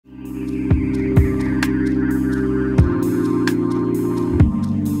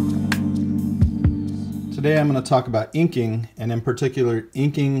Today I'm going to talk about inking, and in particular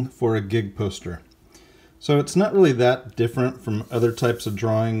inking for a gig poster. So it's not really that different from other types of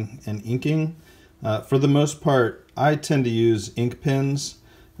drawing and inking. For the most part, I tend to use ink pens.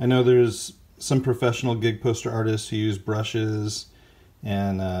 I know there's some professional gig poster artists who use brushes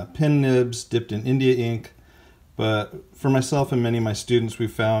and pen nibs dipped in India ink, but for myself and many of my students, we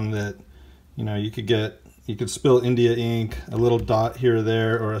found that you could spill India ink, a little dot here or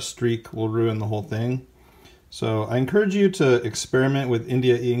there, or a streak will ruin the whole thing. So I encourage you to experiment with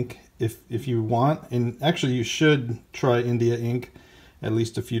India ink if you want, and actually you should try India ink at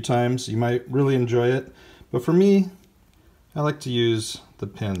least a few times. You might really enjoy it, but for me, I like to use the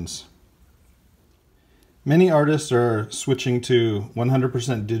pens. Many artists are switching to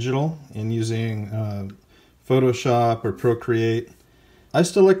 100% digital and using Photoshop or Procreate. I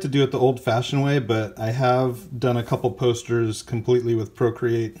still like to do it the old-fashioned way, but I have done a couple posters completely with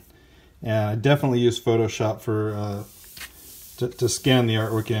Procreate, and I definitely use Photoshop for to scan the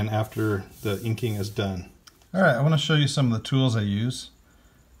artwork in after the inking is done. Alright, I want to show you some of the tools I use.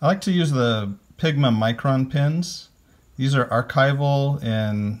 I like to use the Pigma Micron pens. These are archival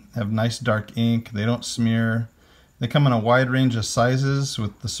and have nice dark ink. They don't smear. They come in a wide range of sizes,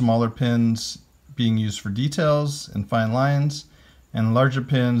 with the smaller pens being used for details and fine lines, and larger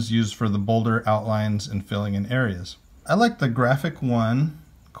pens used for the bolder outlines and filling in areas. I like the graphic one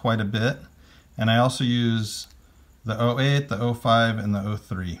quite a bit, and I also use the 08, the 05, and the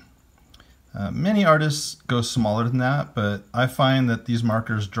 03. Many artists go smaller than that, but I find that these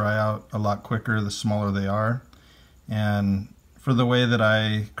markers dry out a lot quicker the smaller they are, and for the way that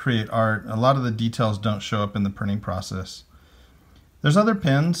I create art, a lot of the details don't show up in the printing process. There's other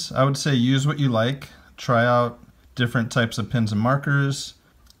pens. I would say use what you like, try out different types of pens and markers,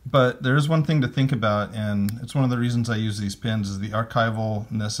 but there is one thing to think about, and it's one of the reasons I use these pens, is the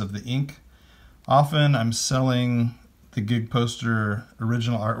archivalness of the ink. Often I'm selling the gig poster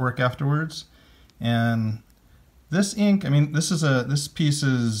original artwork afterwards, and this ink, I mean, this piece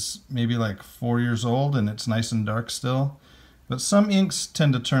is maybe like 4 years old and it's nice and dark still, but some inks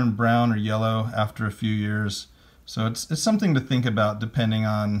tend to turn brown or yellow after a few years, so it's something to think about depending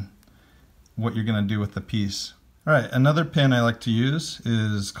on what you're going to do with the piece. Alright, another pen I like to use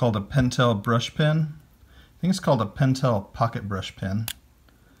is called a Pentel brush pen. I think it's called a Pentel pocket brush pen.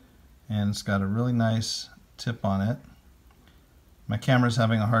 And it's got a really nice tip on it. My camera's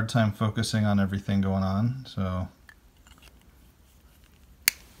having a hard time focusing on everything going on, so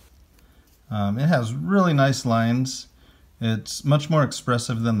it has really nice lines. It's much more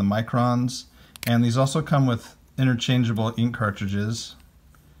expressive than the Microns, and these also come with interchangeable ink cartridges.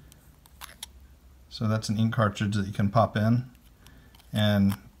 So that's an ink cartridge that you can pop in,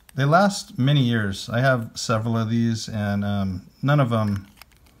 and they last many years. I have several of these, and none of them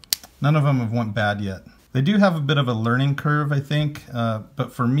have went bad yet. They do have a bit of a learning curve, I think,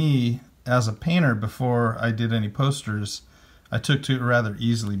 but for me, as a painter, before I did any posters, I took to it rather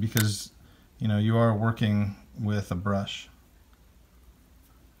easily because you are working with a brush.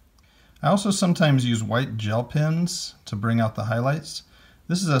 I also sometimes use white gel pens to bring out the highlights.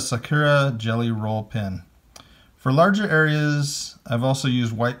 This is a Sakura Jelly Roll pen. For larger areas, I've also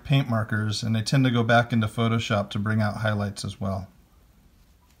used white paint markers, and they tend to go back into Photoshop to bring out highlights as well.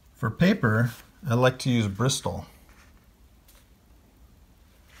 For paper, I like to use Bristol.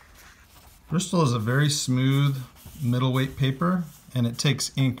 Bristol is a very smooth middleweight paper, and it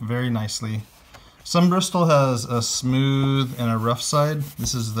takes ink very nicely. Some Bristol has a smooth and a rough side.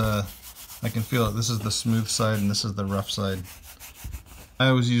 I can feel it, this is the smooth side and this is the rough side. I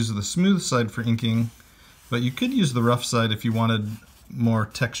always use the smooth side for inking, but you could use the rough side if you wanted more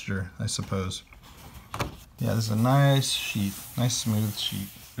texture, I suppose. Yeah, this is a nice sheet, nice smooth sheet.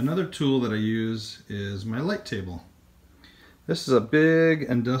 Another tool that I use is my light table. This is a big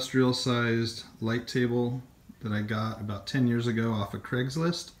industrial sized light table that I got about 10 years ago off of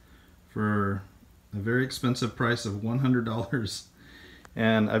Craigslist for a very expensive price of $100.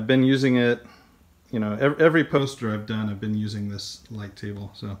 And I've been using it, every poster I've done, I've been using this light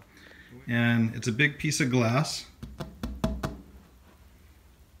table. And it's a big piece of glass,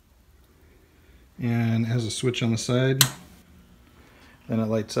 and it has a switch on the side, and it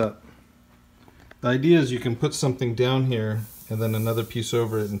lights up. The idea is you can put something down here and then another piece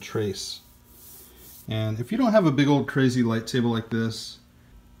over it and trace. And if you don't have a big old crazy light table like this,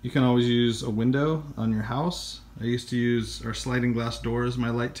 you can always use a window on your house. I used to use our sliding glass door as my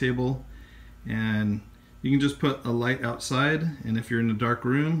light table, and you can just put a light outside, and if you're in a dark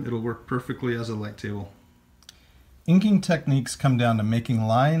room, it'll work perfectly as a light table. Inking techniques come down to making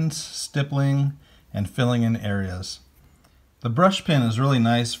lines, stippling, and filling in areas. The brush pen is really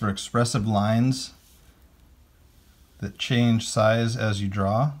nice for expressive lines, that change size as you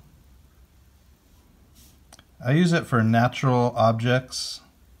draw. I use it for natural objects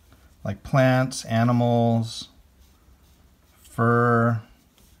like plants, animals, fur,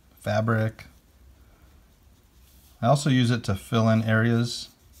 fabric. I also use it to fill in areas.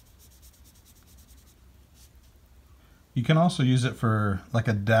 You can also use it for like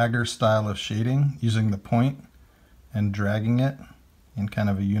a dagger style of shading, using the point and dragging it in kind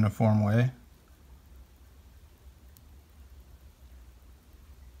of a uniform way.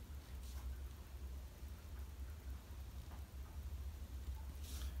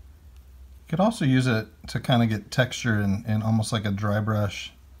 You could also use it to kind of get texture in almost like a dry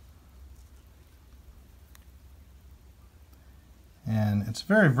brush. And it's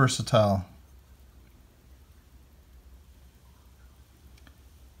very versatile.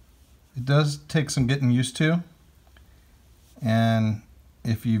 It does take some getting used to, and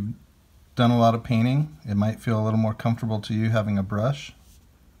if you've done a lot of painting, it might feel a little more comfortable to you having a brush.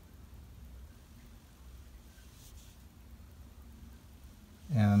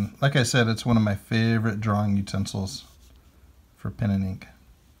 And like I said, it's one of my favorite drawing utensils for pen and ink.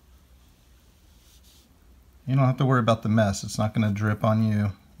 You don't have to worry about the mess. It's not going to drip on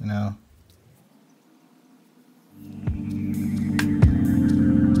you, you know.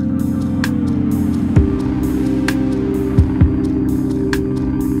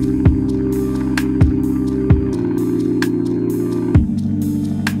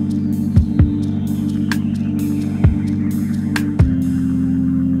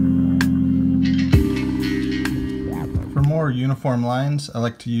 For more uniform lines, I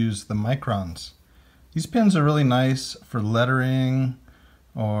like to use the microns. These pens are really nice for lettering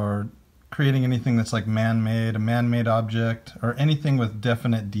or creating anything that's like man-made, a man-made object, or anything with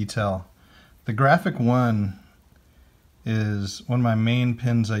definite detail. The Graphic One is one of my main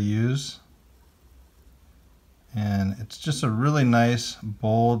pens I use, and it's just a really nice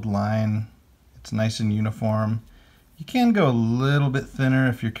bold line. It's nice and uniform. You can go a little bit thinner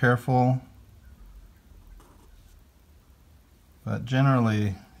if you're careful, but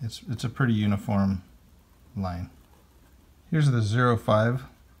generally it's a pretty uniform line. Here's the 05,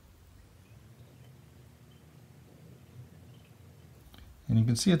 and you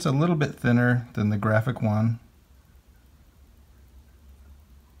can see it's a little bit thinner than the Graphic One.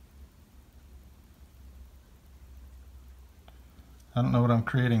 I don't know what I'm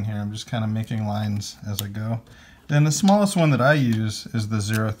creating here. I'm just kind of making lines as I go. Then the smallest one that I use is the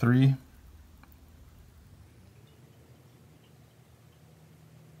 03.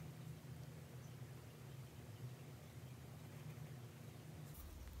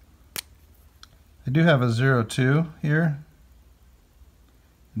 I do have a 02 here,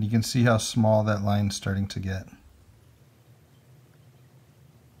 and you can see how small that line's starting to get.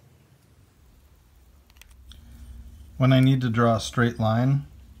 When I need to draw a straight line,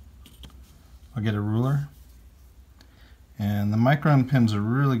 I'll get a ruler, and the micron pens are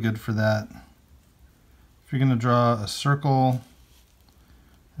really good for that. If you're going to draw a circle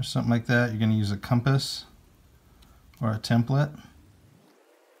or something like that, you're going to use a compass or a template.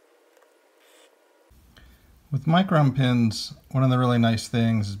 With micron pens, one of the really nice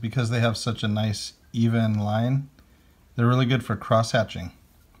things is because they have such a nice even line, they're really good for cross-hatching.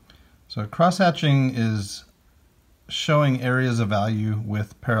 So cross-hatching is showing areas of value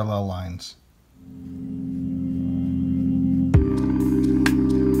with parallel lines.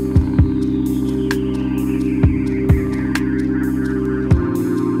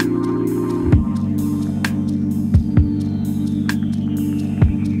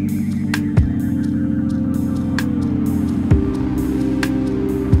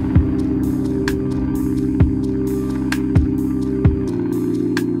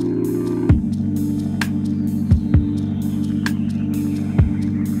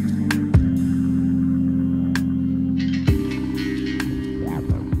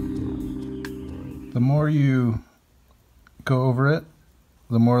 The more you go over it,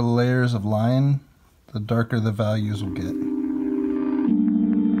 the more layers of line, the darker the values will get.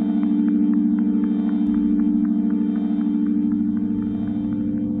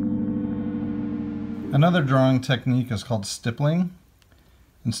 Another drawing technique is called stippling.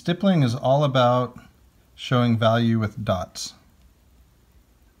 And stippling is all about showing value with dots.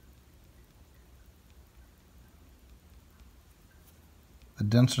 The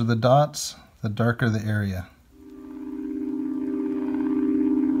denser the dots, the darker the area.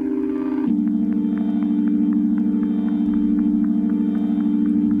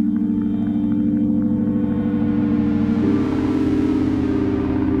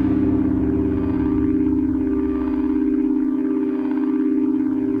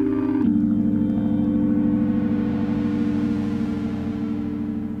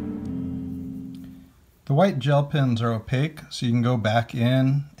 The white gel pens are opaque, so you can go back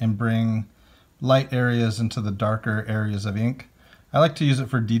in and bring light areas into the darker areas of ink. I like to use it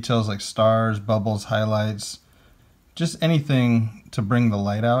for details like stars, bubbles, highlights, just anything to bring the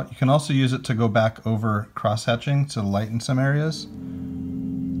light out. You can also use it to go back over cross-hatching to lighten some areas.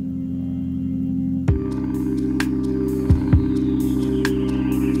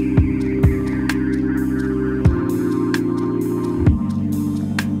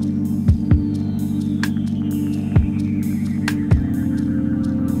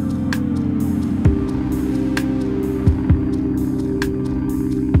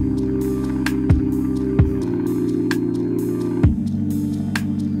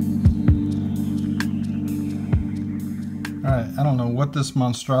 Alright, I don't know what this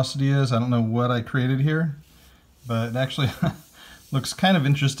monstrosity is. I don't know what I created here, but it actually looks kind of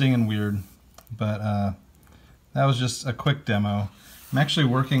interesting and weird. But that was just a quick demo. I'm actually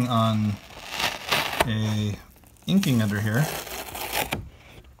working on a inking under here.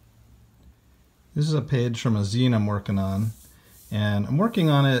 This is a page from a zine I'm working on, and I'm working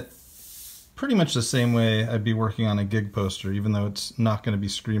on it pretty much the same way I'd be working on a gig poster, even though it's not going to be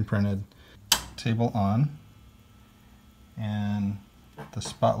screen printed. Table on. And the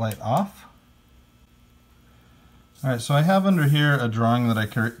spotlight off. Alright, so I have under here a drawing that I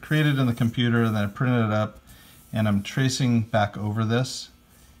created in the computer, then I printed it up, and I'm tracing back over this.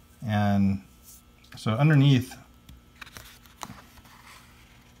 And so underneath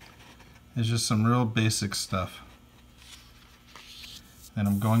is just some real basic stuff. And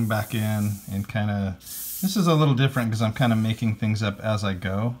I'm going back in and kind of, this is a little different because I'm kind of making things up as I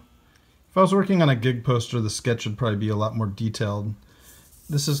go. If I was working on a gig poster, the sketch would probably be a lot more detailed.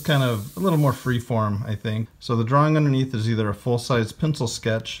 This is kind of a little more freeform, I think. So the drawing underneath is either a full-size pencil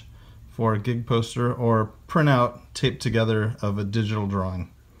sketch for a gig poster or printout taped together of a digital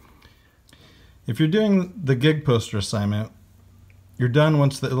drawing. If you're doing the gig poster assignment, you're done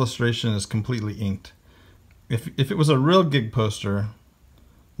once the illustration is completely inked. If it was a real gig poster,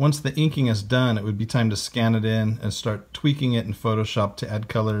 once the inking is done, it would be time to scan it in and start tweaking it in Photoshop to add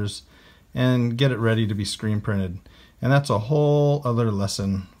colors and get it ready to be screen printed. And that's a whole other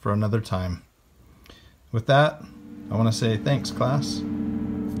lesson for another time. With that, I want to say thanks, class.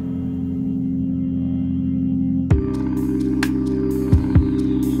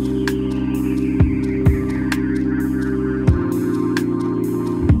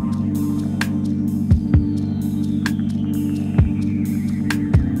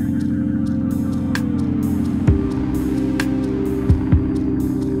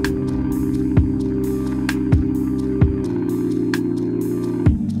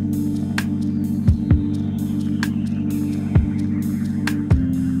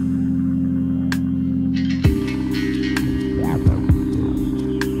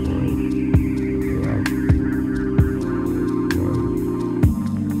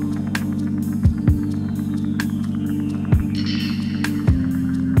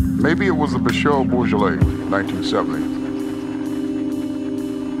 Maybe it was a Bichot Beaujolais,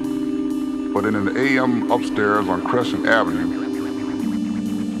 1970. But in an AM upstairs on Crescent Avenue,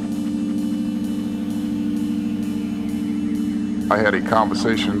 I had a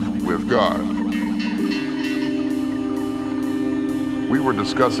conversation with God. We were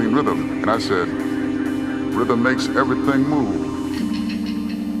discussing rhythm, and I said, rhythm makes everything move.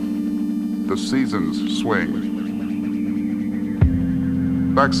 The seasons swing.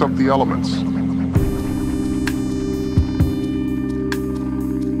 Backs up the elements.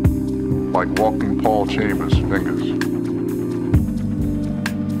 Like walking Paul Chambers' fingers.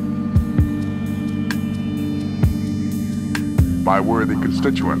 My worthy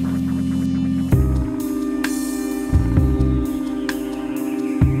constituent.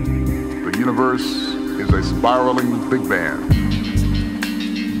 The universe is a spiraling big band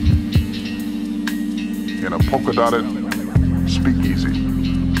in a polka-dotted speakeasy.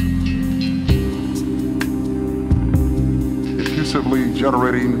 Effusively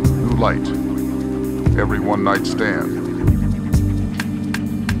generating new light every one-night stand.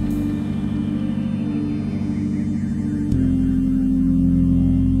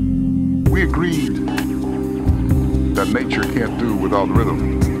 We agreed that nature can't do without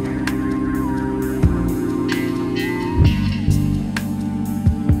rhythm.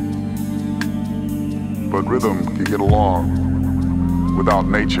 But rhythm can get along without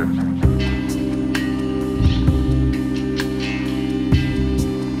nature.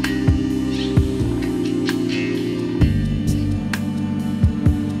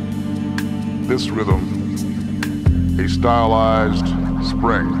 This rhythm, a stylized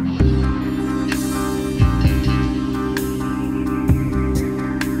spring,